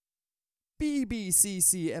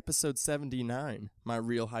BBCC episode 79, my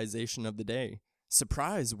realization of the day.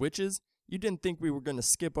 Surprise, witches! You didn't think we were going to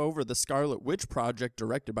skip over the Scarlet Witch project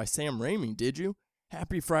directed by Sam Raimi, did you?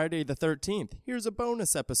 Happy Friday the 13th. Here's a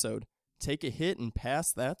bonus episode. Take a hit and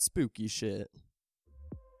pass that spooky shit.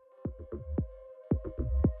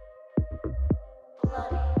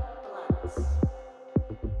 Bloody Blunts.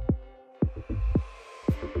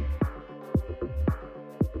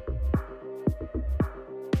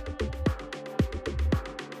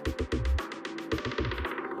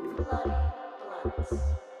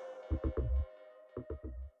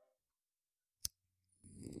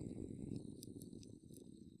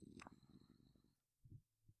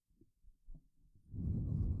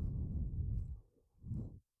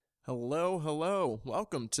 Hello.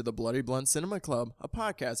 Welcome to the Bloody Blunt Cinema Club, a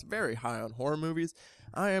podcast very high on horror movies.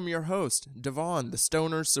 I am your host, Devon, the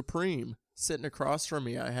Stoner Supreme. Sitting across from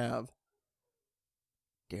me, I have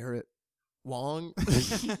Garrett Wong.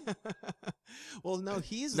 Well, no,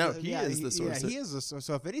 he is the sorcerer. sorcerer. He is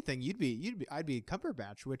so if anything, I'd be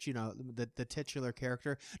Cumberbatch, which, you know, the titular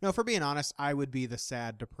character. No, for being honest, I would be the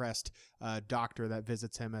sad, depressed doctor that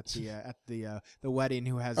visits him at the wedding,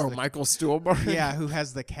 who has Michael Stuhlbarg. yeah, who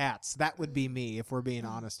has the cats. That would be me, if we're being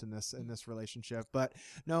honest in this relationship. But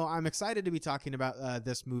no, I'm excited to be talking about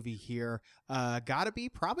this movie here. Gotta be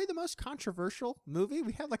probably the most controversial movie.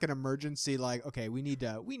 We had like an emergency, like, okay, we need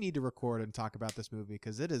to record and talk about this movie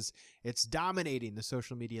because it's dominating the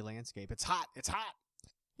social media landscape. It's hot.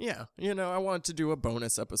 Yeah, I wanted to do a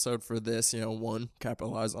bonus episode for this, one,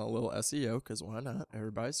 capitalize on a little SEO, because why not?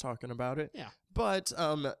 Everybody's talking about it. Yeah. But,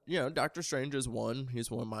 Doctor Strange is one. He's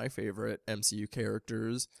one of my favorite MCU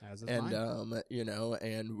characters. As is and,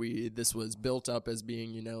 mine. this was built up as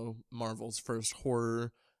being, Marvel's first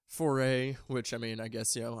horror foray, which, I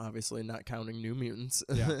guess, obviously not counting New Mutants.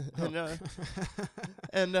 Yeah.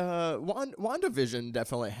 and WandaVision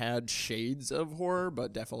definitely had shades of horror,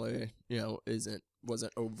 but definitely,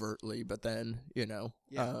 wasn't overtly. But then,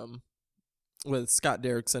 with Scott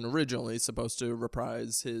Derrickson originally supposed to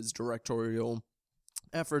reprise his directorial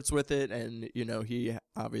efforts with it, and he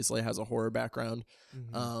obviously has a horror background.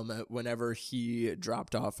 Whenever he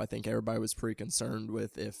dropped off, I think everybody was pretty concerned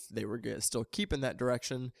with if they were still keeping that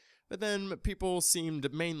direction, but then people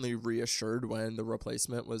seemed mainly reassured when the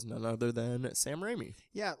replacement was none other than Sam Raimi.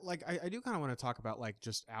 Yeah, like I do kind of want to talk about like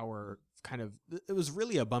just our kind of, it was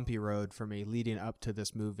really a bumpy road for me leading up to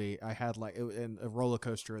this movie. I had like a roller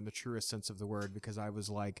coaster in the truest sense of the word, because I was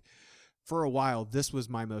like, for a while, this was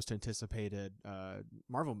my most anticipated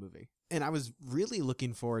Marvel movie. And I was really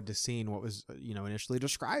looking forward to seeing what was, initially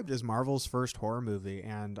described as Marvel's first horror movie.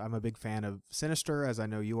 And I'm a big fan of Sinister, as I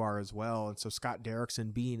know you are as well. And so Scott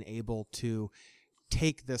Derrickson being able to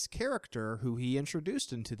take this character who he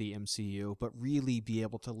introduced into the MCU, but really be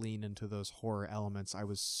able to lean into those horror elements, I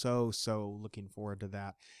was so looking forward to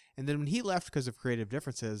that. And then when he left because of creative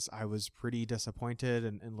differences, I was pretty disappointed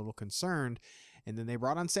and a little concerned. And then they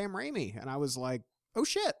brought on Sam Raimi, and I was like, oh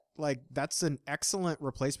shit, like that's an excellent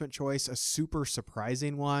replacement choice, a super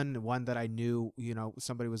surprising one that I knew,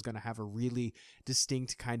 somebody was going to have a really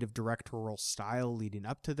distinct kind of directorial style leading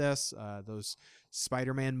up to this. Those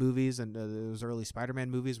Spider-Man movies and those early Spider-Man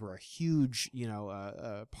movies were a huge,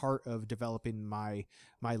 part of developing my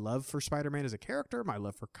love for Spider-Man as a character, my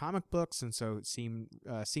love for comic books. And so it seemed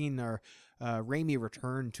seeing our Raimi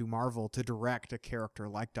return to Marvel to direct a character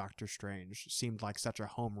like Doctor Strange seemed like such a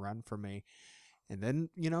home run for me. And then,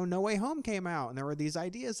 No Way Home came out, and there were these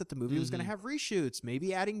ideas that the movie was going to have reshoots,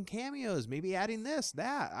 maybe adding cameos, maybe adding this,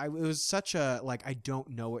 that. It was such a, like, I don't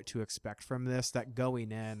know what to expect from this, that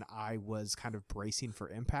going in, I was kind of bracing for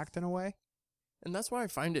impact in a way. And that's why I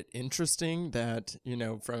find it interesting that,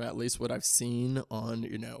 from at least what I've seen on,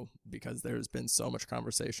 because there's been so much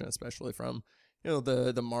conversation, especially from,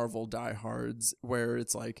 the Marvel diehards, where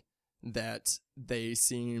it's like, that they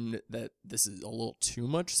seemed that this is a little too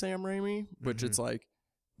much Sam Raimi, which it's like,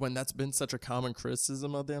 when that's been such a common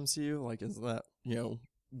criticism of the MCU, like, is that,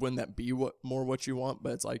 wouldn't that be what you want?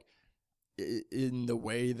 But it's like, in the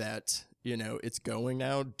way that, it's going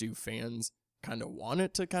now, do fans kind of want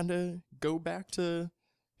it to kind of go back to,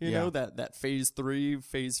 that phase 3,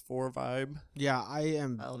 phase 4 vibe? Yeah, I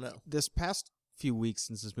don't know. This past few weeks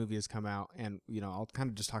since this movie has come out, and I'll kind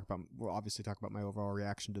of just we'll obviously talk about my overall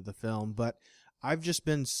reaction to the film, but I've just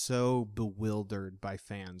been so bewildered by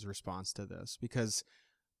fans' response to this, because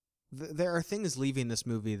there are things leaving this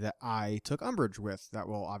movie that I took umbrage with that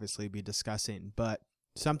we'll obviously be discussing, but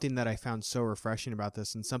something that I found so refreshing about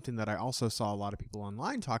this, and something that I also saw a lot of people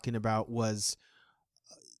online talking about, was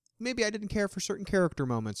maybe I didn't care for certain character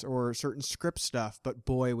moments or certain script stuff, but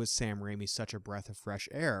boy, was Sam Raimi such a breath of fresh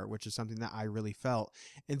air, which is something that I really felt.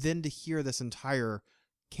 And then to hear this entire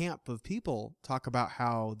camp of people talk about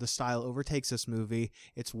how the style overtakes this movie,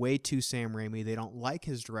 it's way too Sam Raimi, they don't like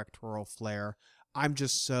his directorial flair. I'm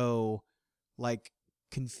just so like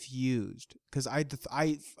confused because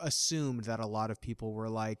I assumed that a lot of people were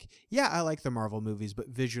like, yeah, I like the Marvel movies, but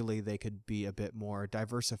visually they could be a bit more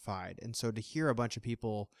diversified. And so to hear a bunch of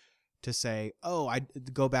people to say, oh, I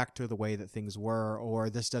go back to the way that things were, or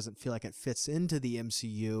this doesn't feel like it fits into the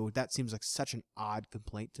MCU, that seems like such an odd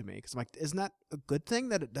complaint to me. Because I'm like, isn't that a good thing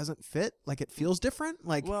that it doesn't fit? Like it feels different?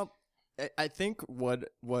 Like, well, I think what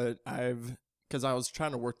I've, because I was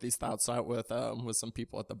trying to work these thoughts out with some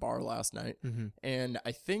people at the bar last night, and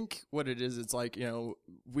I think what it is, it's like,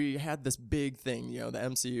 we had this big thing, the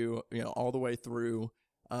MCU, all the way through.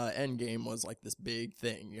 Endgame was like this big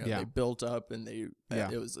thing, they built up and it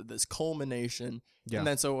was this culmination, and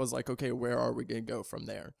then so it was like, okay, where are we gonna go from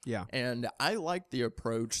there? And I like the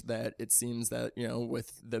approach that it seems that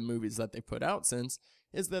with the movies that they put out since,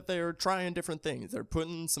 is that they're trying different things, they're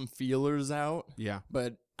putting some feelers out,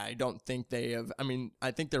 but I don't think they have. I mean, I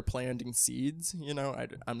think they're planting seeds.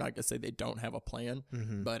 I'm not gonna say they don't have a plan,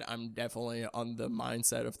 but I'm definitely on the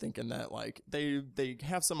mindset of thinking that like they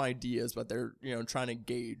have some ideas, but they're trying to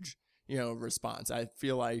gauge response. I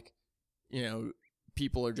feel like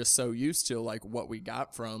people are just so used to like what we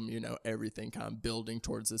got from everything kind of building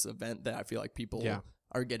towards this event that I feel like people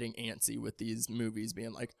are getting antsy with these movies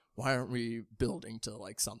being like, why aren't we building to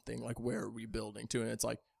like something, like where are we building to? And it's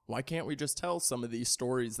like, why can't we just tell some of these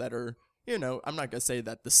stories that are, I'm not going to say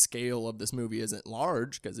that the scale of this movie isn't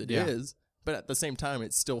large, because it is, but at the same time,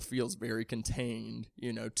 it still feels very contained,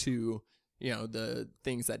 to, the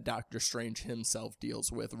things that Doctor Strange himself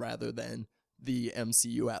deals with rather than the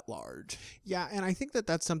MCU at large. Yeah, and I think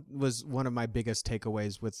that was one of my biggest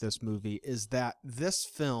takeaways with this movie, is that this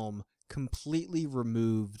film completely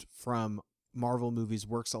removed from Marvel movies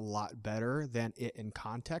works a lot better than it in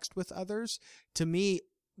context with others. To me,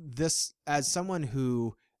 this, as someone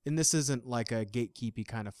who, and this isn't like a gatekeepy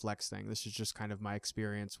kind of flex thing, this is just kind of my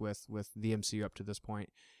experience with the MCU up to this point,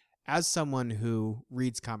 as someone who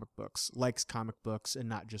reads comic books, likes comic books and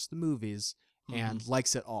not just the movies, and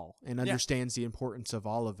likes it all and understands the importance of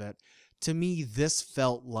all of it, to me this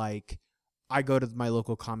felt like I go to my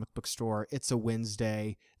local comic book store, it's a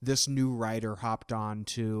Wednesday, this new writer hopped on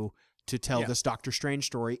to tell this Doctor Strange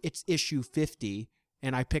story, it's issue 50,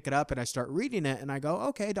 and I pick it up and I start reading it and I go,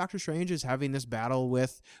 okay, Doctor Strange is having this battle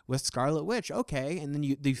with Scarlet Witch. Okay. And then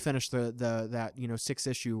you finish that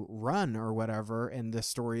 6-issue run or whatever, and the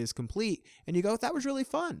story is complete. And you go, that was really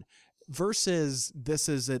fun. Versus this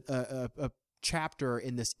is a chapter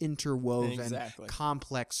in this interwoven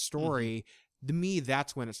complex story. To me,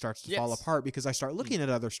 that's when it starts to fall apart, because I start looking at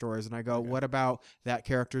other stories and I go, what about that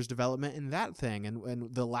character's development in that thing,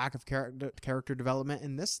 and the lack of character development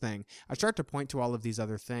in this thing? I start to point to all of these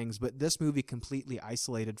other things, but this movie, completely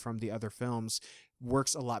isolated from the other films,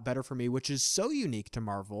 works a lot better for me, which is so unique to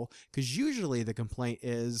Marvel, because usually the complaint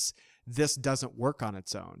is this doesn't work on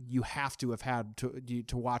its own. You have to have had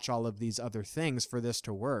to watch all of these other things for this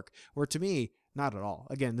to work. Or to me, not at all.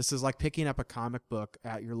 Again, this is like picking up a comic book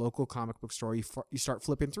at your local comic book store. You start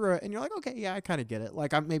flipping through it and you're like, okay, yeah, I kind of get it.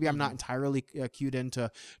 Like I'm not entirely cued into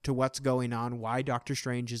what's going on, why Doctor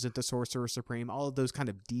Strange isn't the Sorcerer Supreme, all of those kind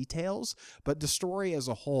of details. But the story as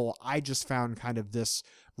a whole, I just found kind of this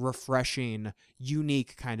refreshing,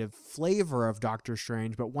 unique kind of flavor of Doctor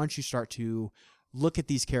Strange. But once you start to look at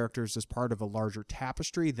these characters as part of a larger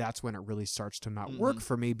tapestry, that's when it really starts to not work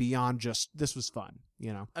for me, beyond just this was fun,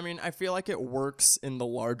 I mean, I feel like it works in the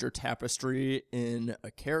larger tapestry in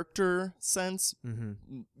a character sense.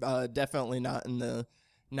 Definitely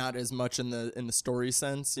not as much in the story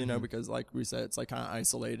sense, because like we said, it's like kind of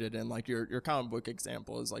isolated, and like your comic book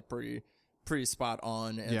example is like pretty spot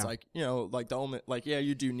on. And it's like, like the only, like,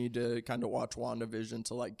 you do need to kind of watch WandaVision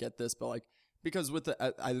to like get this, but like, because with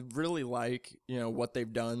I really like, what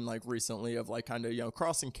they've done like recently of like kind of,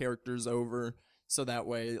 crossing characters over. So that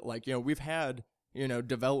way, like, we've had,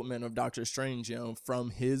 development of Doctor Strange,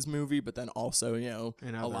 from his movie, but then also,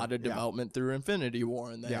 a lot of development through Infinity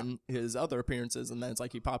War, and then his other appearances. And then it's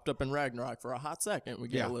like he popped up in Ragnarok for a hot second. We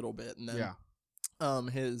get a little bit. And then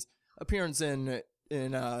his appearance in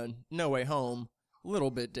No Way Home, a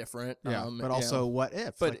little bit different. But also What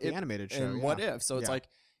If, but like the animated show. And What If. So it's like,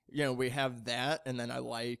 we have that, and then I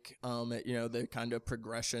like, the kind of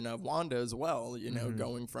progression of Wanda as well,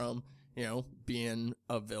 going from, being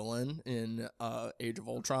a villain in Age of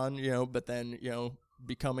Ultron, but then,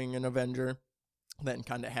 becoming an Avenger, then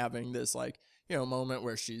kind of having this, like, moment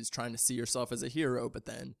where she's trying to see herself as a hero, but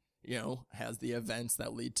then, has the events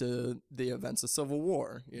that lead to the events of Civil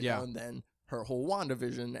War, Yeah. and then her whole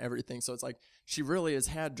WandaVision, everything. So it's like she really has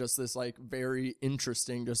had just this like very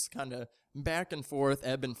interesting, just kind of back and forth,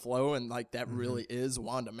 ebb and flow, and like that really is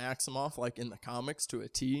Wanda Maximoff, like in the comics to a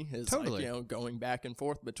T. Is Totally. like going back and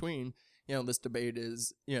forth between this debate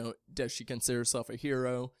is does she consider herself a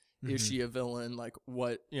hero? Is she a villain? Like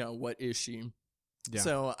what is she? Yeah.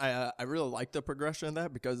 So I really like the progression of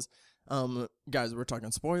that because, guys, we're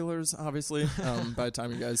talking spoilers, obviously. By the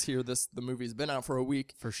time you guys hear this, the movie's been out for a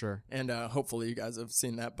week. For sure. And hopefully you guys have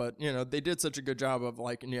seen that. But, they did such a good job of,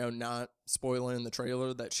 like, not spoiling in the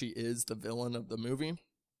trailer that she is the villain of the movie.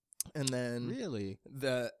 And then Really?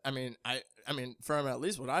 I mean, from at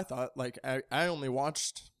least what I thought, like, I only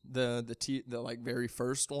watched the like very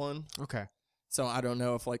first one. Okay. So I don't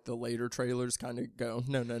know if like the later trailers kind of go,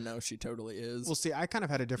 no, she totally is. Well, see, I kind of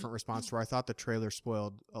had a different response where I thought the trailer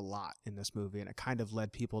spoiled a lot in this movie, and it kind of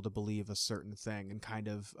led people to believe a certain thing, and kind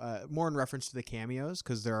of more in reference to the cameos,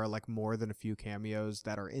 because there are like more than a few cameos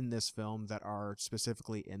that are in this film that are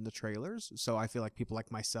specifically in the trailers. So I feel like people like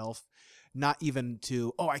myself, not even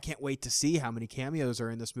to, I can't wait to see how many cameos are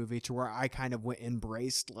in this movie, to where I kind of went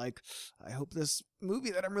embraced, like, I hope this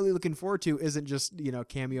movie that I'm really looking forward to isn't just,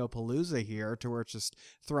 cameo palooza here, to where it's just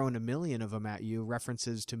throwing a million of them at you,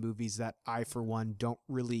 references to movies that I, for one, don't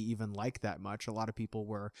really even like that much. A lot of people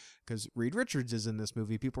were, because Reed Richards is in this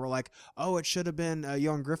movie, people were like, oh, it should have been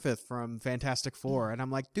Ioan Gruffudd from Fantastic Four. And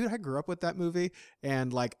I'm like, dude, I grew up with that movie.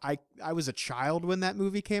 And like, I was a child when that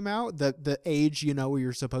movie came out, the age, where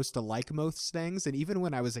you're supposed to like most things. And even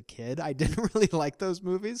when I was a kid, I didn't really like those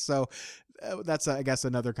movies. So that's, I guess,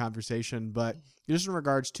 another conversation. But just in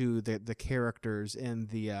regards to the characters and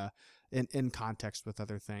the, in context with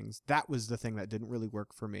other things, that was the thing that didn't really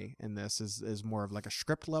work for me in this, is more of like a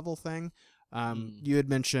script level thing. You had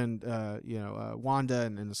mentioned, Wanda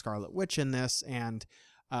and the Scarlet Witch in this, and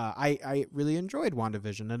I really enjoyed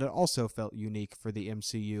WandaVision, and it also felt unique for the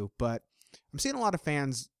MCU, but I'm seeing a lot of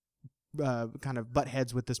fans kind of butt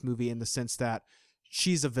heads with this movie in the sense that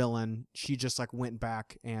she's a villain. She just like went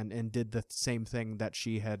back and did the same thing that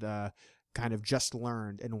she had kind of just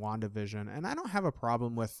learned in WandaVision. And I don't have a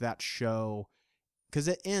problem with that show, because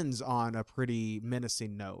it ends on a pretty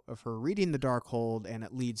menacing note of her reading the Darkhold, and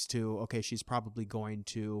it leads to, okay, she's probably going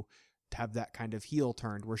to have that kind of heel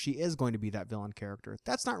turned where she is going to be that villain character.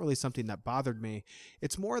 That's not really something that bothered me.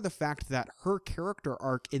 It's more the fact that her character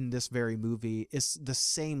arc in this very movie is the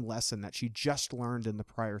same lesson that she just learned in the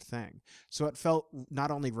prior thing. So it felt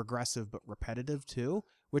not only regressive, but repetitive too,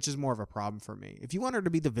 which is more of a problem for me. If you want her to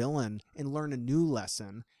be the villain and learn a new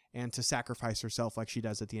lesson and to sacrifice herself like she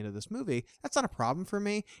does at the end of this movie, that's not a problem for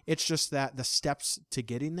me. It's just that the steps to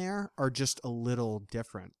getting there are just a little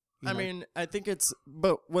different. I mean, I think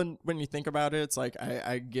but when you think about it, it's like,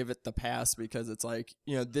 I give it the pass, because it's like,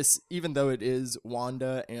 this, even though it is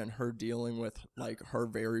Wanda and her dealing with like her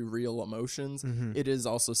very real emotions, it is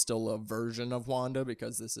also still a version of Wanda,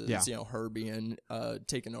 because this is, her being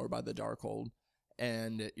taken over by the Darkhold.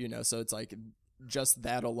 And, so it's like, just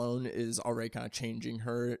that alone is already kind of changing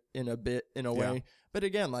her in a way. But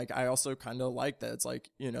again, like, I also kind of like that it's like,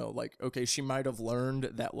 like, okay, she might have learned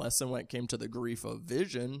that lesson when it came to the grief of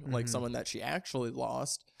Vision, like someone that she actually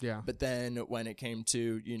lost. Yeah. But then when it came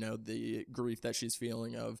to, the grief that she's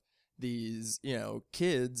feeling of these,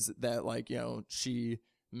 kids that, like, she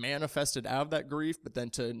manifested out of that grief, but then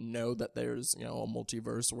to know that there's, a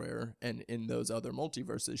multiverse where, and in those other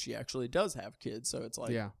multiverses, she actually does have kids. So it's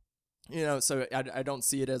like, so I don't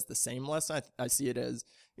see it as the same lesson. I see it as,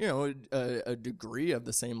 a degree of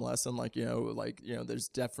the same lesson. Like, there's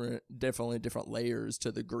definitely different layers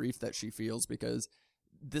to the grief that she feels, because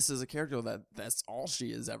this is a character that's all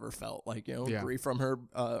she has ever felt. Like, grief from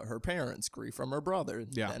her parents, grief from her brother,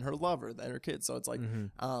 then her lover, then her kids. So it's like,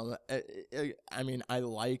 I mean, I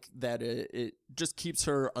like that it just keeps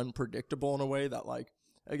her unpredictable in a way that, like,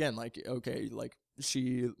 again, like, okay, like,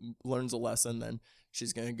 she learns a lesson, then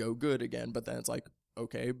she's going to go good again. But then it's like,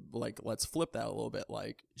 okay, like, let's flip that a little bit.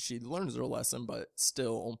 Like, she learns her lesson, but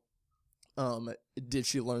still, did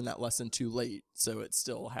she learn that lesson too late? So it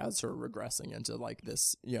still has her regressing into like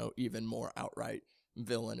this, even more outright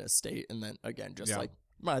villainous state. And then again, just like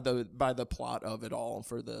by the plot of it all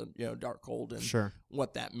for the, Darkhold and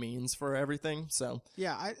what that means for everything. So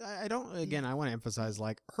yeah, I don't, again, I want to emphasize,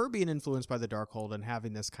 like, her being influenced by the Darkhold and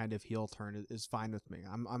having this kind of heel turn is fine with me.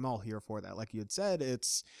 I'm all here for that. Like you had said,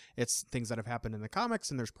 it's things that have happened in the comics,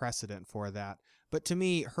 and there's precedent for that. But to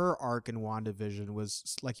me, her arc in WandaVision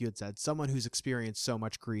was, like you had said, someone who's experienced so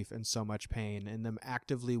much grief and so much pain, and them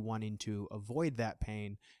actively wanting to avoid that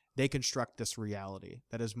pain they construct this reality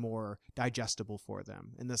that is more digestible for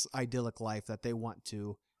them and this idyllic life that they want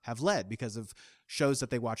to have led because of shows that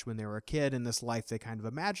they watched when they were a kid and this life they kind of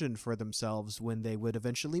imagined for themselves when they would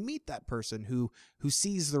eventually meet that person who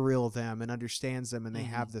sees the real them and understands them and they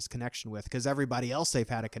have this connection with, because everybody else they've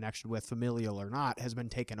had a connection with, familial or not, has been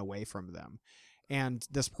taken away from them. And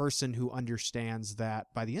this person who understands that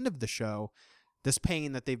by the end of the show, this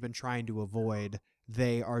pain that they've been trying to avoid,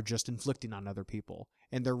 they are just inflicting on other people.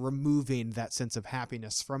 And they're removing that sense of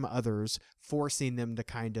happiness from others, forcing them to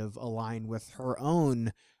kind of align with her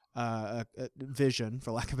own vision,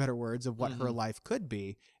 for lack of better words, of what her life could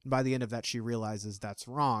be. And by the end of that, she realizes that's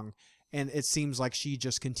wrong. And it seems like she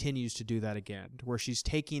just continues to do that again, where she's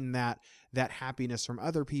taking that happiness from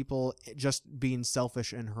other people, just being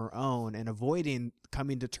selfish in her own and avoiding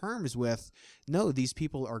coming to terms with, no, these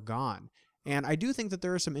people are gone. And I do think that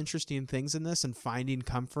there are some interesting things in this and finding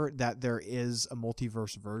comfort that there is a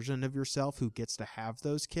multiverse version of yourself who gets to have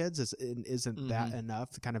those kids. Isn't that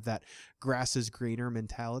enough? Kind of that grass is greener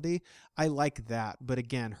mentality. I like that. But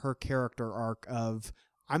again, her character arc of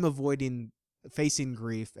I'm avoiding facing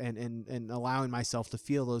grief and allowing myself to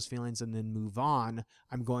feel those feelings and then move on.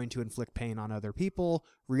 I'm going to inflict pain on other people,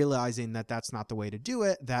 realizing that that's not the way to do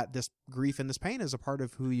it, that this grief and this pain is a part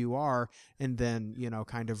of who you are, and then,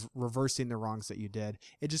 kind of reversing the wrongs that you did.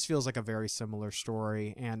 It just feels like a very similar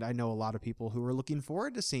story, and I know a lot of people who are looking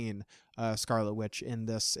forward to seeing Scarlet Witch in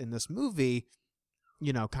this movie,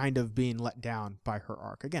 kind of being let down by her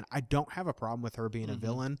arc. Again, I don't have a problem with her being a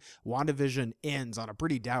villain. WandaVision ends on a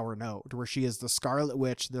pretty dour note where she is the Scarlet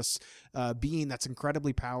Witch, this being that's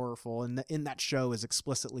incredibly powerful, and in that show is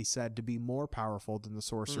explicitly said to be more powerful than the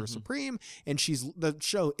Sorcerer Supreme, and the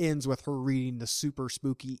show ends with her reading the super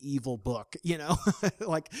spooky evil book,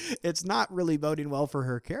 like it's not really boding well for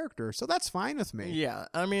her character, so that's fine with me. Yeah,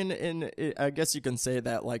 I mean, I guess you can say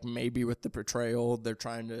that, like, maybe with the portrayal, they're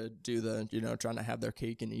trying to do trying to have their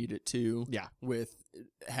cake and eat it too. Yeah. With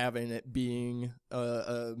having it being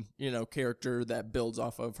a character that builds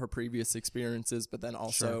off of her previous experiences, but then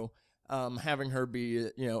also having her be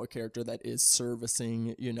a character that is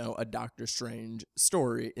servicing a Doctor Strange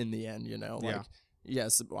story in the end.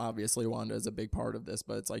 Yes, obviously Wanda is a big part of this,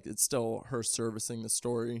 but it's still her servicing the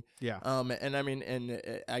story. Yeah. And I mean,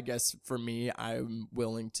 I guess for me, I'm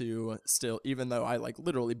willing to still, even though I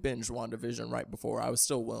literally binged WandaVision right before, I was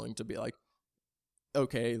still willing to be like,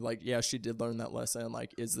 okay, yeah, she did learn that lesson.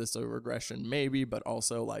 Is this a regression? Maybe, but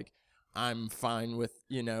also I'm fine with,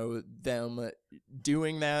 them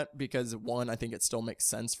doing that because, one, I think it still makes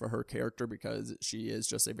sense for her character because she is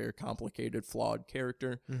just a very complicated, flawed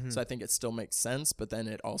character. So I think it still makes sense, but then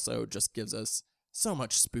it also just gives us so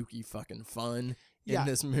much spooky fucking fun in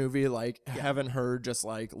this movie, having her just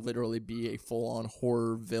literally be a full-on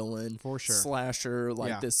horror villain, for sure, slasher,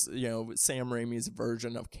 this, Sam Raimi's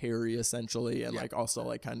version of Carrie essentially, and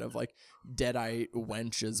also kind of Deadite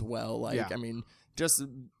wench as well. I mean, just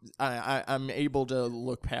I'm able to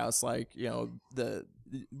look past the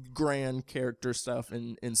grand character stuff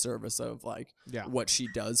in service of what she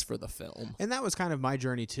does for the film. And that was kind of my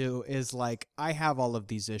journey too, is I have all of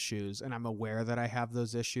these issues and I'm aware that I have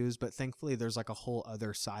those issues, but thankfully there's a whole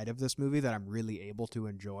other side of this movie that I'm really able to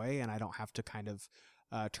enjoy and I don't have to kind of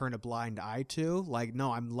turn a blind eye to.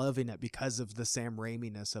 No, I'm loving it because of the Sam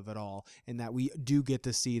Raimi-ness of it all, and that we do get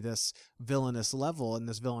to see this villainous level and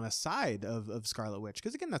this villainous side of Scarlet Witch.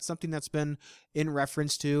 Because again, that's something that's been in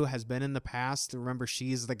reference to, has been in the past. Remember,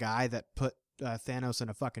 she's the guy that put Thanos in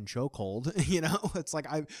a fucking chokehold. It's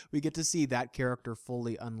we get to see that character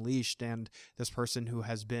fully unleashed, and this person who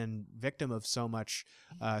has been victim of so much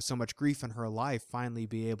grief in her life finally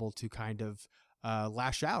be able to kind of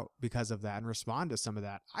lash out because of that and respond to some of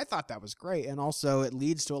that. I thought that was great. And also it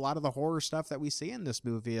leads to a lot of the horror stuff that we see in this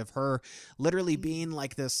movie of her literally being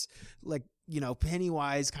this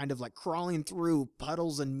Pennywise kind of crawling through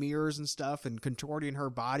puddles and mirrors and stuff and contorting her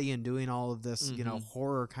body and doing all of this,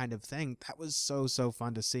 horror kind of thing. That was so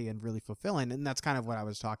fun to see and really fulfilling. And that's kind of what I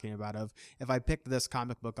was talking about of if I picked this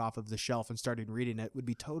comic book off of the shelf and started reading it, would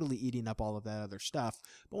be totally eating up all of that other stuff.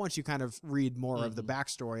 But once you kind of read more of the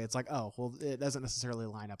backstory, it's oh, well, it doesn't necessarily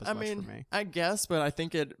line up as much for me. I guess, but I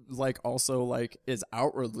think it also is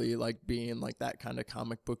outwardly being that kind of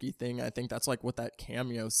comic booky thing. I think that's what that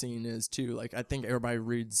cameo scene is too. I think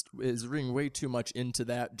everybody is reading way too much into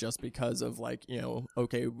that just because of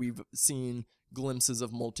okay, we've seen glimpses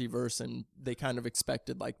of multiverse and they kind of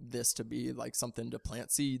expected this to be something to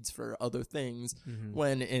plant seeds for other things,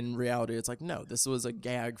 when in reality it's no, this was a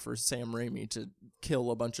gag for Sam Raimi to kill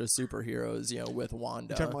a bunch of superheroes with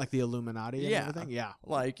Wanda. You're talking about the Illuminati and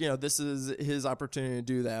everything. This is his opportunity to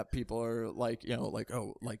do that. People are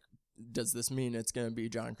oh, does this mean it's going to be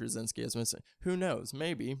John Krasinski as Mr. Who knows?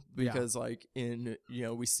 Maybe, because like in,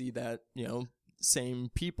 we see that, same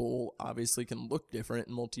people obviously can look different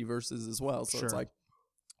in multiverses as well. So it's like,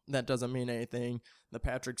 that doesn't mean anything. The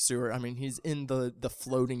Patrick Stewart, I mean, he's in the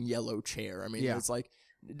floating yellow chair. I mean, it's like,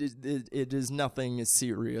 it is nothing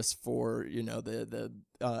serious for, the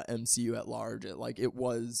MCU at large. It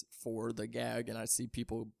was for the gag, and I see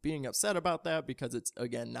people being upset about that because it's,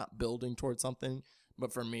 again, not building towards something.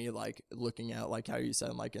 But for me, like, looking at, like, how you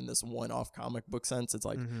said, like, in this one-off comic book sense, it's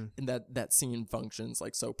like, in that scene functions,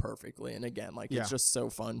 like, so perfectly. And again, like, it's just so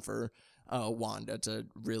fun for Wanda to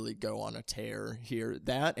really go on a tear here.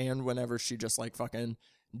 That, and whenever she just, like, fucking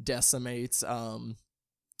decimates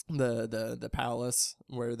the palace,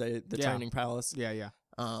 where the training palace.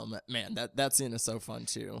 Man, that scene is so fun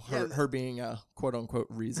too. Her being a quote unquote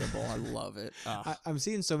reasonable. I love it. I'm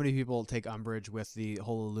seeing so many people take umbrage with the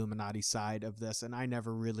whole Illuminati side of this, and I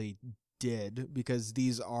never really did, because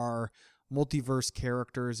these are multiverse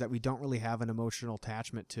characters that we don't really have an emotional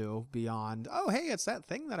attachment to beyond, oh, hey, it's that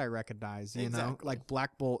thing that I recognize, you know? Like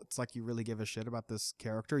Black Bolt, it's like you really give a shit about this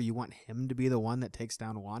character. You want him to be the one that takes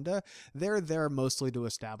down Wanda. They're there mostly to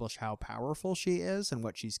establish how powerful she is and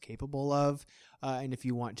what she's capable of. And if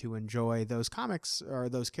you want to enjoy those comics or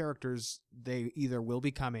those characters, they either will be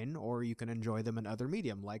coming or you can enjoy them in other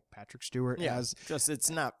medium, like Patrick Stewart as... Just, it's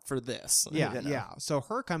not for this. Yeah. So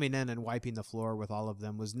her coming in and wiping the floor with all of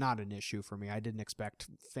them was not an issue for me. I didn't expect,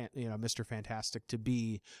 Mr. Fantastic to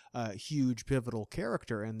be a huge pivotal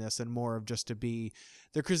character in this, and more of just to be...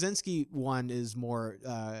 The Krasinski one is more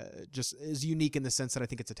just is unique in the sense that I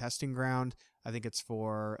think it's a testing ground. I think it's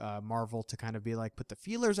for Marvel to kind of be like, put the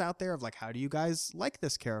feelers out there of like, how do you guys like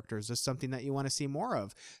this character? Is this something that you want to see more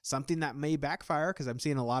of? Something that may backfire, because I'm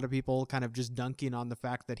seeing a lot of people kind of just dunking on the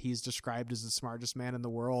fact that he's described as the smartest man in the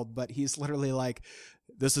world, but he's literally like,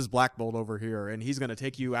 this is Black Bolt over here, and he's going to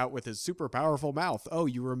take you out with his super powerful mouth. Oh,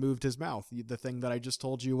 you removed his mouth. The thing that I just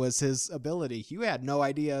told you was his ability. You had no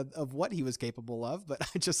idea of what he was capable of, but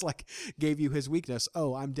I just like gave you his weakness.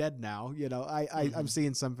 Oh, I'm dead now. I'm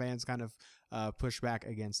seeing some fans kind of push back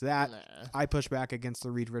against that. I push back against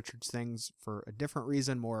the Reed Richards things for a different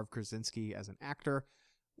reason, more of Krasinski as an actor.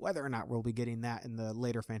 Whether or not we'll be getting that in the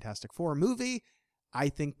later Fantastic Four movie, I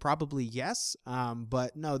think probably yes.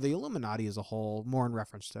 But no, the Illuminati as a whole, more in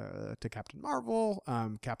reference to Captain Marvel,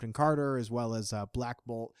 Captain Carter, as well as Black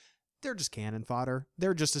Bolt, they're just cannon fodder.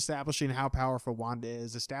 They're just establishing how powerful Wanda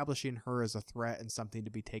is, establishing her as a threat and something to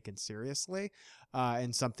be taken seriously,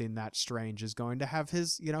 and something that Strange is going to have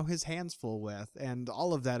his hands full with. And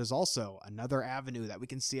all of that is also another avenue that we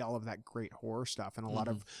can see all of that great horror stuff and a lot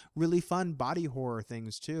of really fun body horror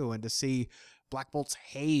things too. And to see Black Bolt's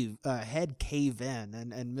head cave in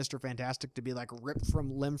and Mr. Fantastic to be like ripped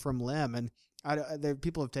from limb. And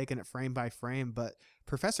people have taken it frame by frame, but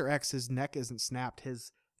Professor X, his neck isn't snapped.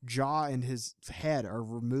 His jaw and his head are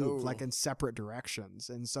removed like in separate directions.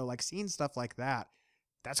 And so like seeing stuff like that,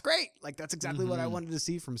 that's great. Like that's exactly what I wanted to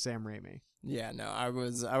see from Sam Raimi. Yeah, no, I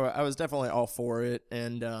was definitely all for it.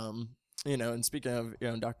 And and speaking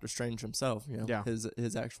of Doctor Strange himself,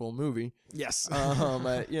 his actual movie. Yes.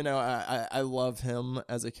 I love him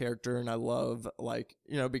as a character, and I love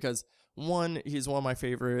because one, he's one of my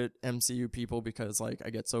favorite MCU people because like I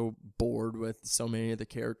get so bored with so many of the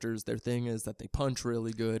characters. Their thing is that they punch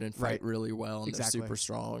really good and fight really well, and they're super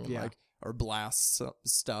strong and or blast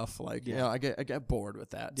stuff. Like I get bored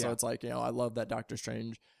with that. So it's like I love that Doctor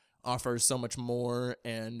Strange offers so much more,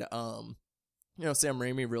 and Sam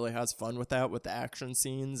Raimi really has fun with that, with the action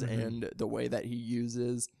scenes and the way that he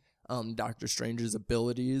uses Doctor Strange's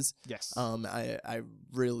abilities. Yes. I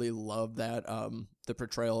really love that, the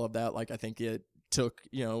portrayal of that. Like, I think it took,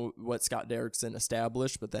 what Scott Derrickson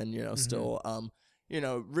established, but then, still,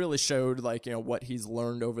 really showed like, what he's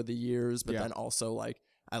learned over the years, but then also like,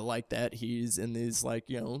 I like that he's in these like,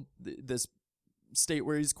 this state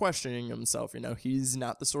where he's questioning himself. He's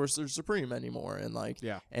not the Sorcerer Supreme anymore, and like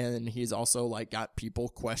and he's also like got people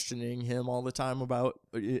questioning him all the time about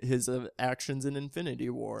his actions in Infinity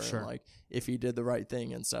War and like if he did the right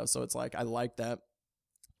thing and stuff. So it's like I like that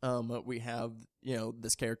we have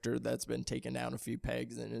this character that's been taken down a few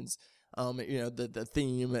pegs, and it's the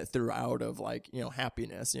theme throughout of like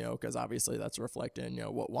happiness, because obviously that's reflecting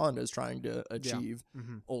what Wanda is trying to achieve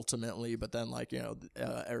ultimately, but then like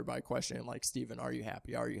everybody questioning like, Steven, are you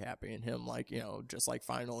happy, and him like just like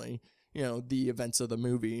finally the events of the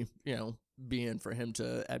movie being for him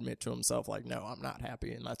to admit to himself like, no, I'm not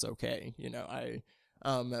happy, and that's okay. I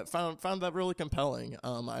found that really compelling.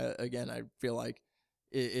 I feel like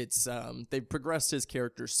it's they've progressed his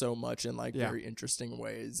character so much in like very interesting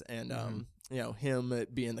ways, and him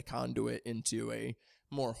being the conduit into a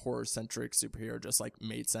more horror centric superhero just like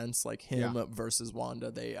made sense. Like him versus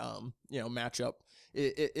Wanda, they match up.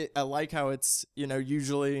 I like how it's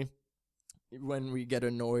usually when we get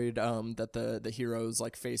annoyed that the heroes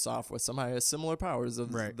like face off with somebody has similar powers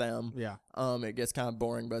of them. Yeah. It gets kind of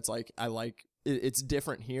boring, but it's like I like it's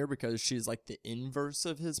different here because she's like the inverse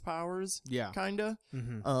of his powers. Yeah. Kinda.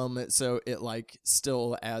 So it like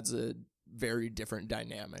still adds a very different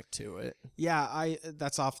dynamic to it. Yeah,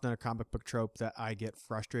 that's often a comic book trope that I get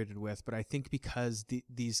frustrated with, but I think because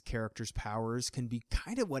these characters' powers can be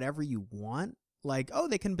kind of whatever you want. Like, oh,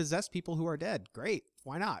 they can possess people who are dead. Great.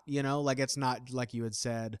 Why not? Like it's not like you had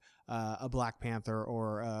said a Black Panther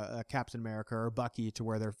or a Captain America or Bucky to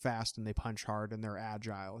where they're fast and they punch hard and they're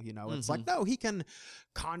agile. It's like, no, he can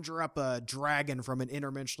conjure up a dragon from an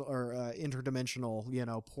interdimensional,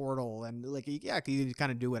 portal. And like, yeah, you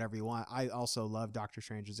kind of do whatever you want. I also love Doctor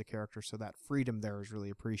Strange as a character, so that freedom there is really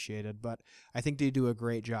appreciated. But I think they do a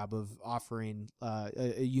great job of offering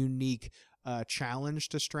a unique challenge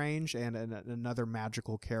to Strange and another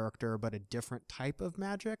magical character, but a different type of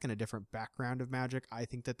magic and a different background of magic. I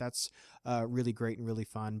think that's really great and really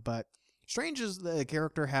fun. But Strange as the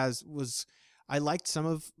character I liked some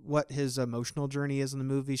of what his emotional journey is in the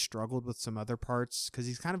movie, struggled with some other parts because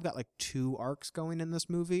he's kind of got like two arcs going in this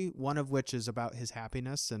movie, one of which is about his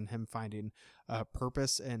happiness and him finding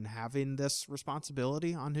purpose and having this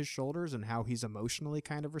responsibility on his shoulders and how he's emotionally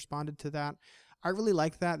kind of responded to that. I really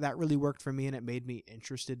liked that. That really worked for me, and it made me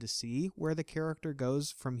interested to see where the character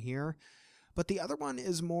goes from here. But the other one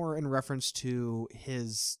is more in reference to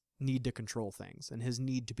his need to control things and his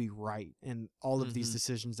need to be right, and all of these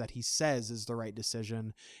decisions that he says is the right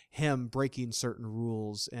decision, him breaking certain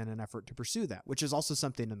rules in an effort to pursue that, which is also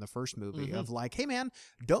something in the first movie of like, hey man,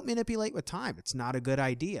 don't manipulate with time. It's not a good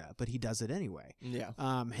idea, but he does it anyway. Yeah.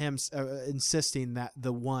 Him insisting that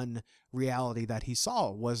the one reality that he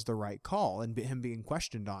saw was the right call, and him being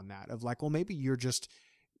questioned on that of like, well, maybe you're just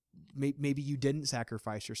maybe you didn't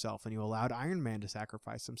sacrifice yourself and you allowed Iron Man to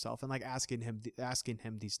sacrifice himself, and like asking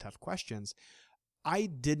him these tough questions. I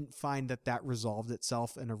didn't find that resolved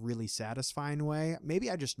itself in a really satisfying way.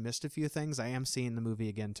 Maybe I just missed a few things. I am seeing the movie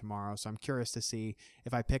again tomorrow, so I'm curious to see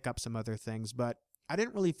if I pick up some other things, but I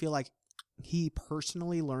didn't really feel like he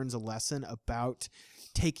personally learns a lesson about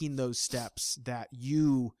taking those steps that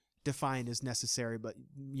you define as necessary, but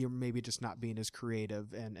you're maybe just not being as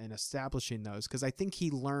creative and establishing those. Because I think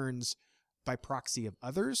he learns by proxy of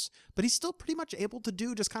others, but he's still pretty much able to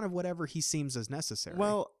do just kind of whatever he seems as necessary.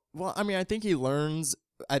 Well, I mean, I think he learns.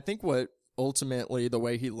 I think what ultimately the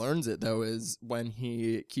way he learns it though is when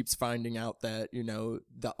he keeps finding out that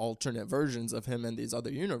the alternate versions of him in these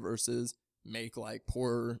other universes make like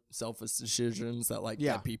poor selfish decisions that like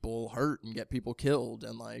get people hurt and get people killed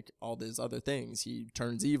and like all these other things. He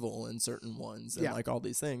turns evil in certain ones and like all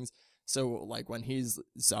these things. So like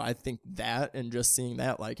I think that, and just seeing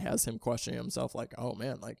that like has him questioning himself like, oh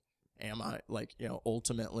man, like am I like,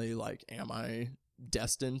 ultimately like, am I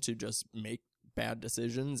destined to just make bad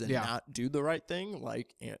decisions and not do the right thing?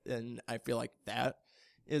 Like, and I feel like that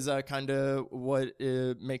is kind of what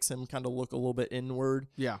makes him kind of look a little bit inward.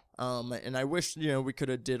 Yeah. And I wish, we could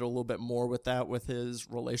have did a little bit more with that, with his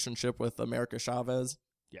relationship with America Chavez.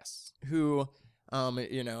 Yes. Who,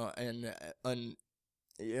 and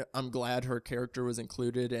I'm glad her character was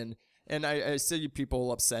included, and I see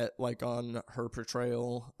people upset like on her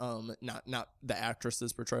portrayal, not the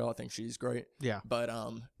actress's portrayal. I think she's great. Yeah. But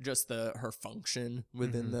just her function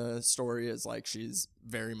within the story is like she's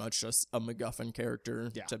very much just a MacGuffin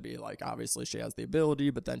character to be like, obviously she has the ability,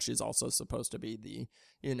 but then she's also supposed to be the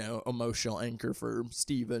emotional anchor for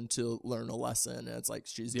Steven to learn a lesson. And it's like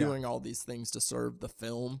she's doing all these things to serve the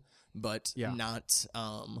film, but not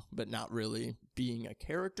really being a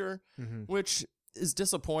character, which is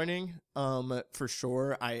disappointing for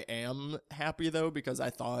sure. I am happy though, because I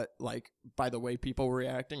thought like by the way people were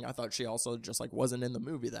reacting, I thought she also just like wasn't in the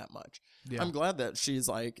movie that much. I'm glad that she's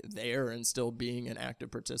like there and still being an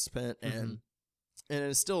active participant and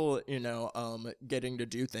is still getting to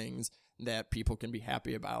do things that people can be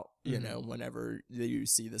happy about whenever you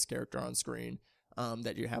see this character on screen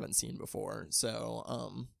that you haven't seen before.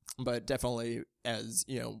 So but definitely as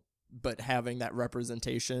but having that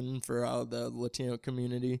representation for the Latino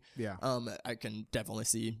community, I can definitely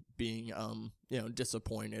see being,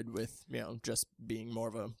 disappointed with, just being more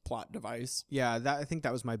of a plot device. Yeah, I think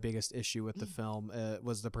that was my biggest issue with the film,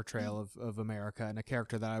 was the portrayal of America, and a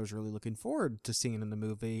character that I was really looking forward to seeing in the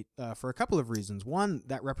movie for a couple of reasons. One,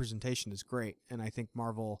 that representation is great, and I think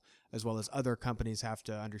Marvel, as well as other companies, have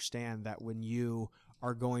to understand that when you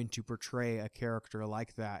are going to portray a character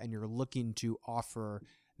like that, and you're looking to offer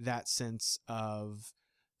that sense of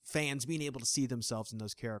fans being able to see themselves in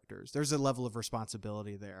those characters, there's a level of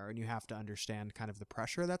responsibility there, and you have to understand kind of the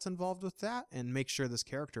pressure that's involved with that and make sure this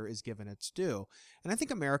character is given its due. And I think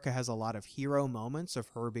America has a lot of hero moments of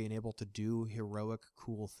her being able to do heroic,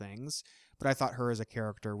 cool things, but I thought her as a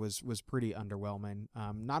character was pretty underwhelming.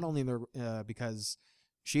 Not only because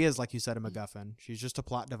she is, like you said, a MacGuffin. She's just a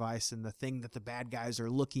plot device and the thing that the bad guys are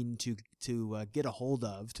looking to get a hold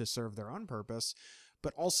of to serve their own purpose.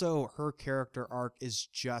 But also her character arc is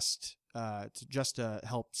just to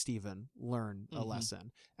help Steven learn a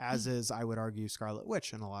lesson, as is, I would argue, Scarlet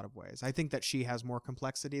Witch in a lot of ways. I think that she has more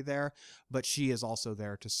complexity there, but she is also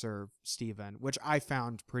there to serve Steven, which I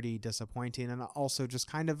found pretty disappointing and also just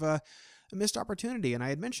kind of a missed opportunity. And I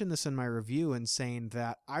had mentioned this in my review in saying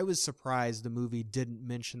that I was surprised the movie didn't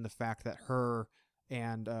mention the fact that her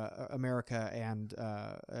and America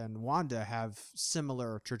and Wanda have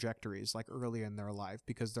similar trajectories, like early in their life,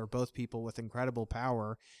 because they're both people with incredible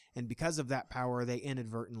power, and because of that power, they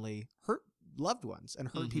inadvertently hurt loved ones and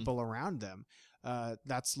hurt people around them.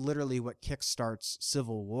 That's literally what kickstarts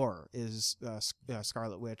Civil War, is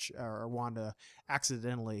Scarlet Witch or Wanda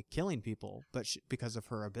accidentally killing people, but because of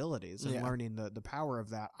her abilities and learning the power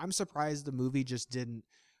of that. I'm surprised the movie just didn't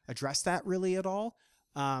address that really at all.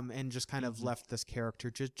 And just kind of left this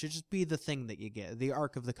character to just be the thing that you get, the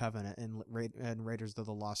Ark of the Covenant and Raiders of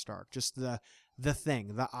the Lost Ark, just the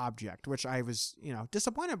thing, the object, which I was,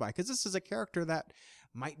 disappointed by, because this is a character that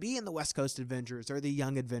might be in the West Coast Adventures or the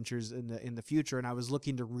Young Adventures in the future, and I was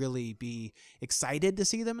looking to really be excited to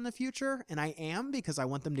see them in the future, and I am, because I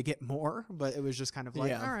want them to get more, but it was just kind of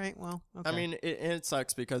like, all right, well, okay. I mean, it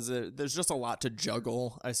sucks because there's just a lot to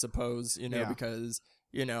juggle, I suppose, because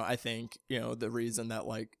I think, the reason that,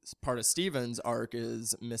 like, part of Steven's arc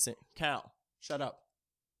is missing... Cal, shut up.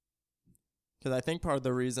 Because I think part of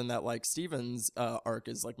the reason that, like, Steven's arc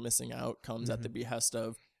is, like, missing out comes at the behest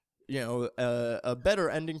of, a better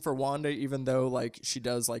ending for Wanda, even though, like, she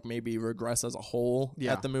does, like, maybe regress as a whole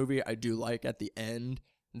at the movie. I do like at the end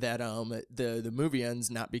that the movie ends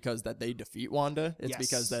not because that they defeat Wanda, it's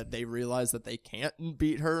because that they realize that they can't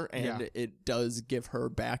beat her, and it does give her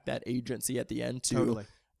back that agency at the end to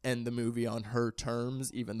end the movie on her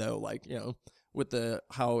terms, even though, like, with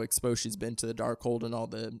how exposed she's been to the Darkhold and all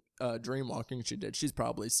the dream walking she did, she's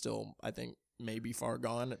probably still, I think, maybe far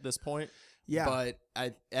gone at this point. But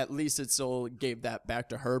at least it still gave that back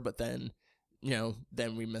to her, but then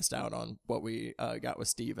then we missed out on what we got with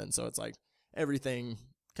Steven, so it's like everything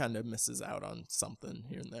kind of misses out on something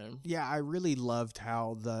here and there. Yeah, I really loved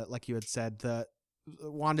how like you had said, the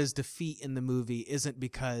Wanda's defeat in the movie isn't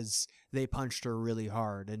because they punched her really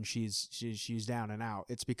hard and she's down and out.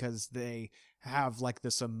 It's because they have like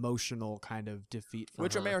this emotional kind of defeat for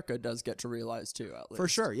which her. America does get to realize too, at least. For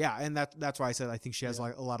sure, yeah, and that's why I said I think she has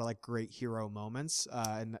like a lot of like great hero moments,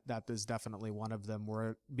 and that is definitely one of them,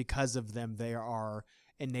 where because of them they are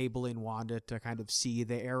enabling Wanda to kind of see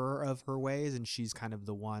the error of her ways, and she's kind of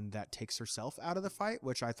the one that takes herself out of the fight,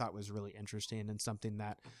 which I thought was really interesting, and something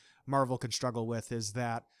that Marvel could struggle with is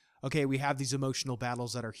that, okay, we have these emotional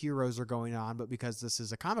battles that our heroes are going on, but because this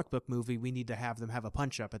is a comic book movie, we need to have them have a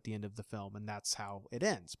punch up at the end of the film, and that's how it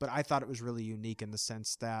ends. But I thought it was really unique in the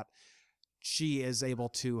sense that she is able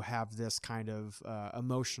to have this kind of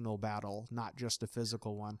emotional battle, not just a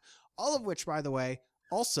physical one. All of which, by the way,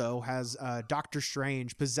 also has Doctor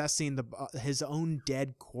Strange possessing his own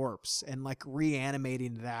dead corpse and like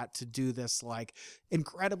reanimating that to do this like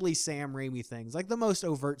incredibly Sam Raimi things. Like the most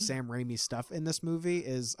overt Sam Raimi stuff in this movie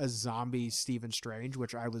is a zombie Stephen Strange,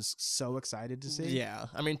 which I was so excited to see. Yeah,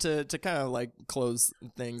 I mean, to kind of like close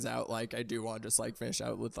things out, like I do want to just like finish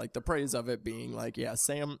out with like the praise of it being like, yeah,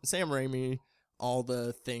 Sam Raimi, all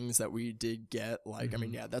the things that we did get, like, I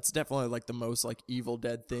mean, yeah, that's definitely like the most like Evil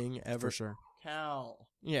Dead thing ever. For sure. Cal.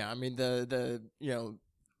 Yeah, I mean the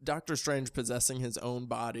Doctor Strange possessing his own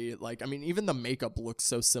body, like, I mean, even the makeup looks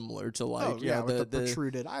so similar to like with the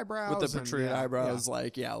protruded eyebrows. With the protruded eyebrows,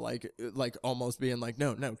 like almost being like,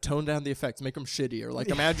 no, tone down the effects, make them shittier. Like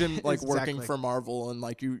imagine like working for Marvel and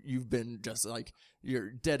like you've been just like,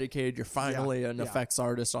 you're dedicated, you're finally an effects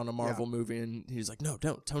artist on a Marvel movie, and he's like, no,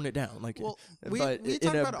 don't tone it down. Like, well, but we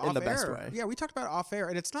in the best way. Yeah, we talked about it off air,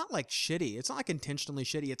 and it's not like shitty. It's not like intentionally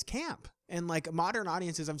shitty. It's camp. And like modern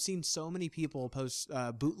audiences, I've seen so many people post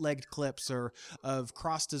bootlegged clips or of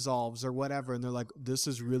cross dissolves or whatever, and they're like, "This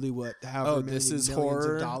is really what? This is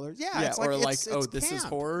horror. Of dollars. Yeah, yeah, it's or like, like, it's this camp. is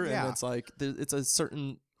horror, Yeah. and it's like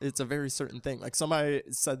it's a very certain thing. Like somebody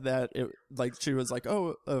said that it, like she was like,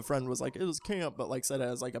 oh, a friend was like, it was camp, but like said it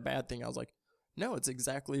as like a bad thing. I was like, no, it's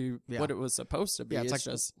exactly Yeah. what it was supposed to be. Yeah, it's it's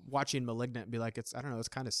like just watching *Malignant* and be like, I don't know, it's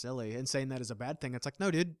kind of silly, and saying that is a bad thing. It's like,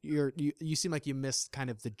 no, dude, you seem like you missed kind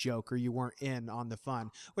of the joke, or you weren't in on the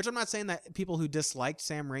fun. Which I'm not saying that people who disliked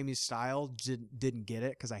Sam Raimi's style didn't get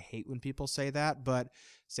it, because I hate when people say that, but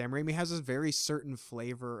Sam Raimi has a very certain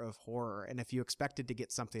flavor of horror, and if you expected to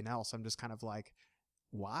get something else, I'm just kind of like,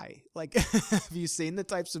 why? Like, have you seen the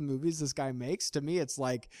types of movies this guy makes? To me, it's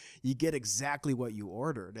like you get exactly what you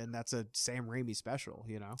ordered, and that's a Sam Raimi special,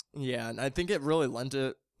 you know? yeah, and I think it really lent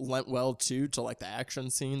well too to like the action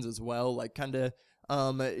scenes as well, like kind of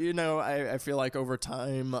I feel like over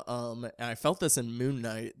time and I felt this in Moon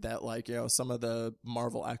Knight, that like, some of the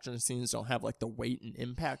Marvel action scenes don't have like the weight and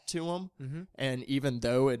impact to them. Mm-hmm. And even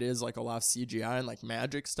though it is like a lot of CGI and like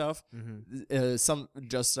magic stuff, some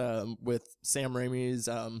just with Sam Raimi's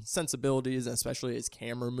sensibilities, and especially his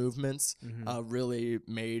camera movements, really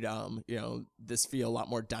made this feel a lot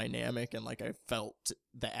more dynamic, and like I felt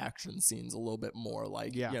the action scenes a little bit more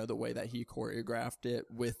like the way that he choreographed it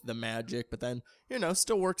with the magic, but then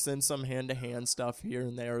still works in some hand-to-hand stuff here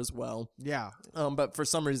and there as well. Yeah. But for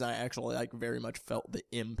some reason I actually like very much felt the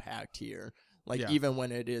impact here. Like, even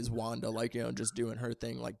when it is Wanda, like, just doing her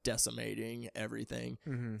thing, like decimating everything,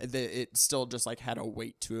 it still just like had a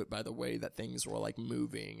weight to it by the way that things were like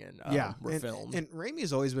moving and were filmed. And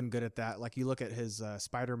Raimi's always been good at that. Like, you look at his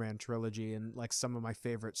Spider-Man trilogy and like some of my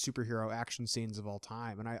favorite superhero action scenes of all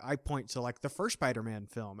time. And I point to like the first Spider-Man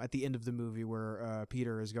film at the end of the movie where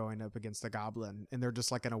Peter is going up against the Goblin, and they're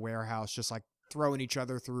just like in a warehouse, just like throwing each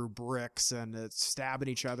other through bricks and stabbing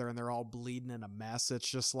each other, and they're all bleeding in a mess. It's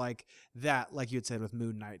just like that, like you had said with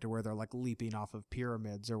Moon Knight, to where they're like leaping off of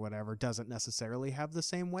pyramids or whatever, doesn't necessarily have the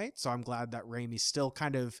same weight. So I'm glad that Raimi still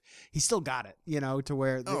he still got it, to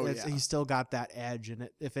where he still got that edge. And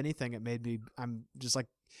if anything, it made me, I'm just like,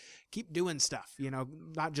 keep doing stuff,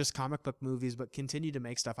 not just comic book movies, but continue to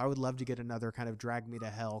make stuff. I would love to get another kind of drag me to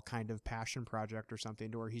hell kind of passion project or something,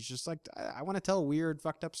 to where he's just like, I want to tell weird,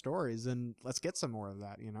 fucked up stories, and let's get some more of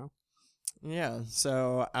that, Yeah.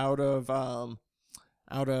 So out of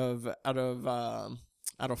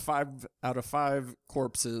five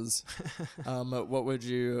corpses, what would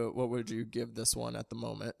you give this one at the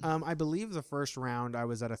moment? I believe the first round I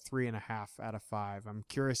was at a 3.5 out of 5. I'm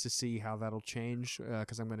curious to see how that'll change,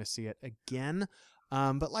 because I'm going to see it again.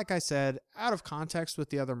 But like I said, out of context with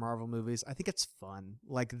the other Marvel movies, I think it's fun.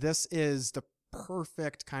 Like, this is the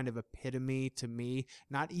perfect kind of epitome to me,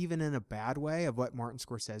 not even in a bad way, of what Martin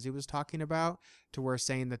Scorsese was talking about, to where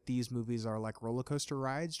saying that these movies are like roller coaster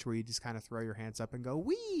rides, to where you just kind of throw your hands up and go,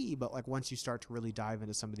 wee! But like, once you start to really dive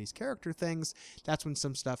into some of these character things, that's when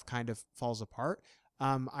some stuff kind of falls apart.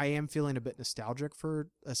 I am feeling a bit nostalgic for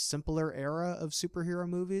a simpler era of superhero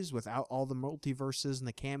movies without all the multiverses and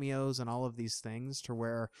the cameos and all of these things, to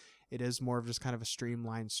where it is more of just kind of a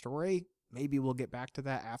streamlined story. Maybe we'll get back to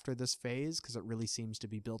that after this phase, because it really seems to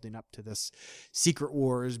be building up to this Secret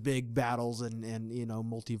Wars, big battles, and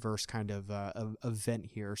multiverse kind of event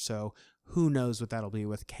here. So who knows what that'll be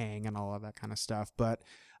with Kang and all of that kind of stuff. But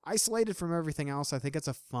isolated from everything else, I think it's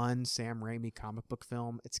a fun Sam Raimi comic book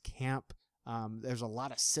film. It's camp. There's a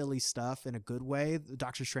lot of silly stuff in a good way.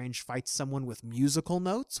 Doctor Strange fights someone with musical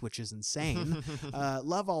notes, which is insane.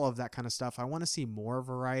 Love all of that kind of stuff. I want to see more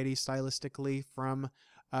variety stylistically from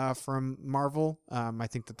Marvel. I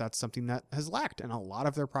think that that's something that has lacked in a lot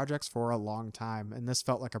of their projects for a long time, and this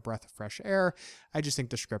felt like a breath of fresh air. I just think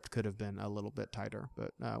the script could have been a little bit tighter.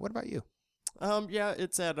 But what about you? Yeah,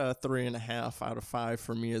 it's at a 3.5 out of 5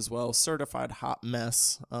 for me as well. Certified hot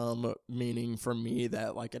mess, meaning for me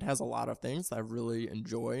that like it has a lot of things that I really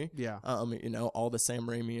enjoy. Yeah. All the Sam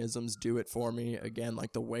Raimi-isms do it for me. Again,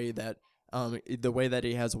 like the way that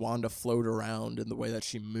he has Wanda float around, and the way that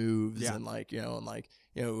she moves, and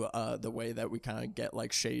the way that we kind of get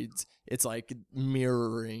like shades. It's like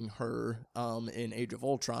mirroring her in Age of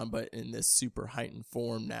Ultron, but in this super heightened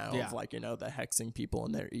form now of like, the hexing people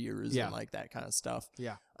in their ears and like that kind of stuff.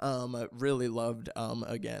 Yeah. Really loved,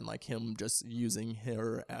 again, like him just using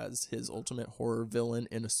her as his ultimate horror villain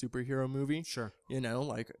in a superhero movie. Sure.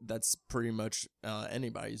 Like that's pretty much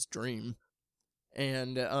anybody's dream.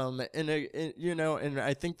 And and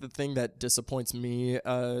I think the thing that disappoints me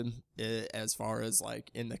as far as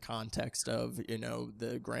like in the context of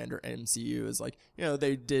the grander MCU is like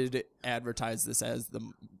they did advertise this as the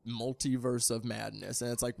multiverse of madness,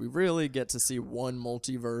 and it's like we really get to see one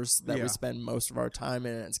multiverse that we spend most of our time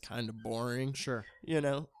in, and it's kind of boring. Sure.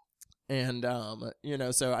 And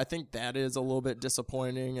so I think that is a little bit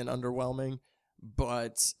disappointing and underwhelming,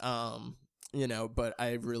 but you know, but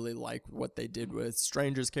I really like what they did with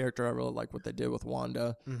Strange's character. I really like what they did with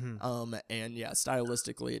Wanda. And yeah,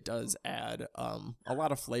 stylistically, it does add a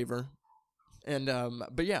lot of flavor. And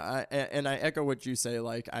but yeah, I echo what you say.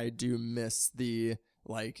 Like, I do miss the,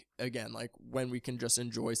 like, again, like when we can just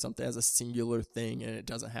enjoy something as a singular thing, and it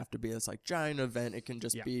doesn't have to be this like giant event. It can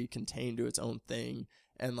just be contained to its own thing,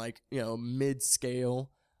 and like, you know, mid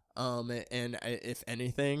scale. And if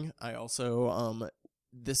anything, I also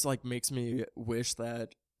this like makes me wish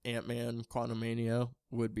that Ant-Man Quantumania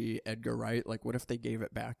would be Edgar Wright. Like, what if they gave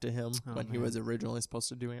it back to him when he was originally supposed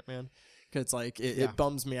to do Ant-Man? Because like it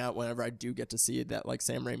bums me out whenever I do get to see that like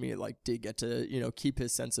Sam Raimi like did get to, you know, keep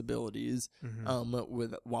his sensibilities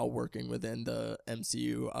while working within the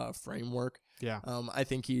MCU framework. I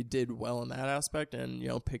think he did well in that aspect, and, you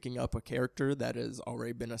know, picking up a character that has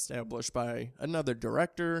already been established by another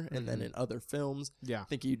director and then in other films. I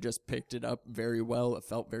think he just picked it up very well. It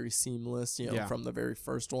felt very seamless, you know, from the very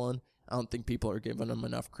first one. I don't think people are giving him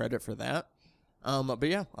enough credit for that. But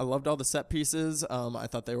yeah, I loved all the set pieces. I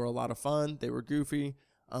thought they were a lot of fun. They were goofy.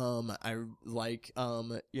 I like,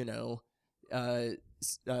 you know,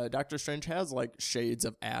 Doctor Strange has like shades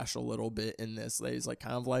of Ash a little bit in this. He's like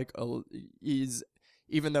kind of like he's,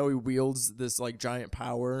 even though he wields this like giant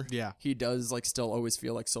power, he does like still always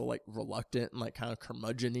feel like so like reluctant and like kind of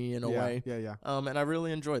curmudgeon-y in a way. And I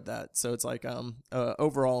really enjoyed that. So it's like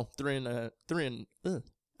overall 3.5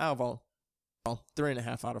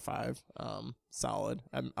 out of 5. Solid.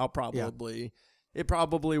 I'll probably it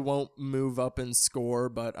probably won't move up in score,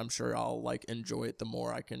 but I'm sure I'll like enjoy it the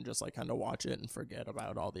more I can just like kind of watch it and forget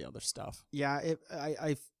about all the other stuff.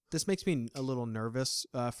 This makes me a little nervous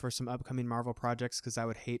for some upcoming Marvel projects, because I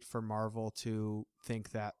would hate for Marvel to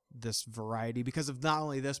think that this variety, because of not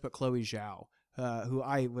only this but Chloe Zhao, who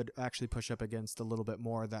I would actually push up against a little bit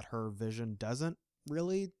more, that her vision doesn't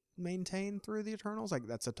really maintain through the Eternals. Like,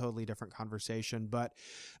 that's a totally different conversation. But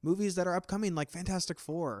movies that are upcoming, like Fantastic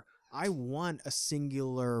Four, I want a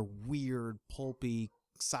singular, weird, pulpy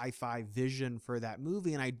sci-fi vision for that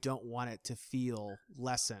movie, and I don't want it to feel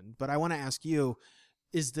lessened. But I want to ask you,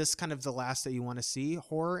 is this kind of the last that you want to see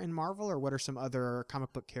horror in Marvel, or what are some other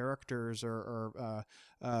comic book characters or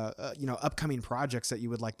you know, upcoming projects that you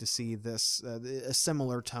would like to see this a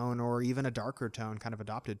similar tone or even a darker tone kind of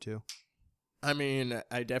adopted to? I mean,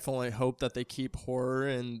 I definitely hope that they keep horror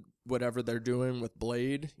in whatever they're doing with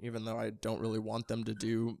Blade, even though I don't really want them to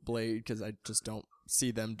do Blade, because I just don't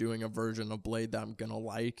see them doing a version of Blade that I'm going to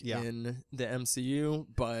like in the MCU.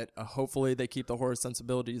 But hopefully they keep the horror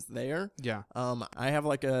sensibilities there. I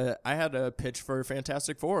had a pitch for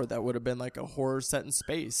Fantastic Four that would have been like a horror set in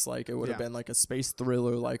space. Like, it would have been like a space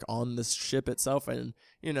thriller, like on the ship itself. And,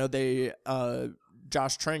 you know, they,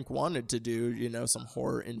 Josh Trank wanted to do, you know, some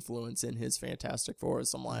horror influence in his Fantastic Four,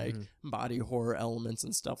 some like body horror elements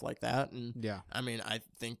and stuff like that. And I mean, I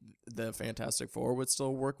think the Fantastic Four would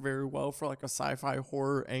still work very well for like a sci-fi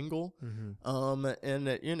horror angle.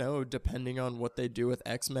 And you know, depending on what they do with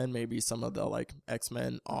X-Men, maybe some of the like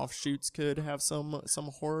X-Men offshoots could have some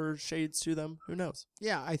horror shades to them. Who knows?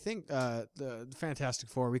 Yeah, I think the Fantastic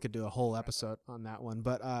Four, we could do a whole episode on that one.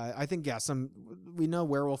 But I think, we know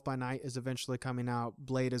Werewolf by Night is eventually coming out.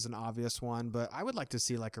 Blade is an obvious one, but I would like to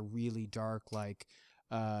see like a really dark, like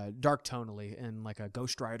dark tonally in like a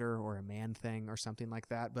Ghost Rider or a Man-Thing or something like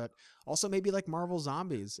that. But also maybe like Marvel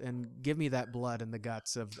Zombies, and give me that blood and the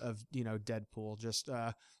guts of you know, Deadpool. Just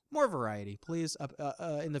more variety, please,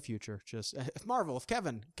 in the future. Just if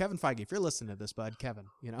Kevin Feige, if you're listening to this, bud, Kevin,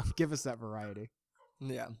 you know, give us that variety.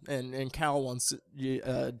 Yeah, and Cal wants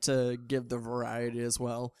to give the variety as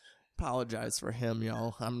well. Apologize for him,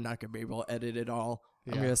 y'all. I'm not gonna be able to edit it all.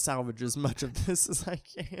 I'm gonna salvage as much of this as I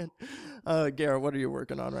can. Garrett, what are you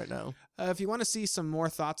working on right now? If you want to see some more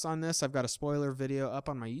thoughts on this, I've got a spoiler video up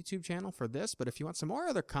on my YouTube channel for this. But if you want some more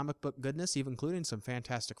other comic book goodness, even including some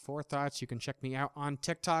Fantastic Four thoughts, you can check me out on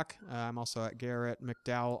TikTok. I'm also at Garrett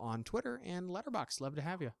McDowell on Twitter and Letterboxd. Love to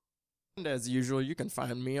have you. And as usual, you can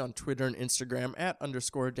find me on Twitter and Instagram at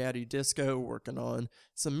 _DaddyDisco, working on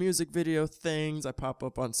some music video things. I pop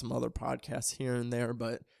up on some other podcasts here and there,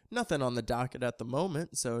 but nothing on the docket at the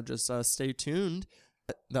moment, so just stay tuned.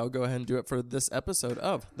 That'll go ahead and do it for this episode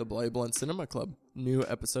of the Bloody Blunt Cinema Club. New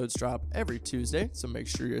episodes drop every Tuesday, so make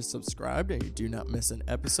sure you're subscribed and you do not miss an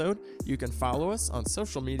episode. You can follow us on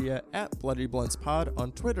social media at Bloody Blunts Pod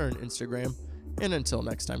on Twitter and Instagram. And until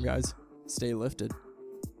next time, guys, stay lifted.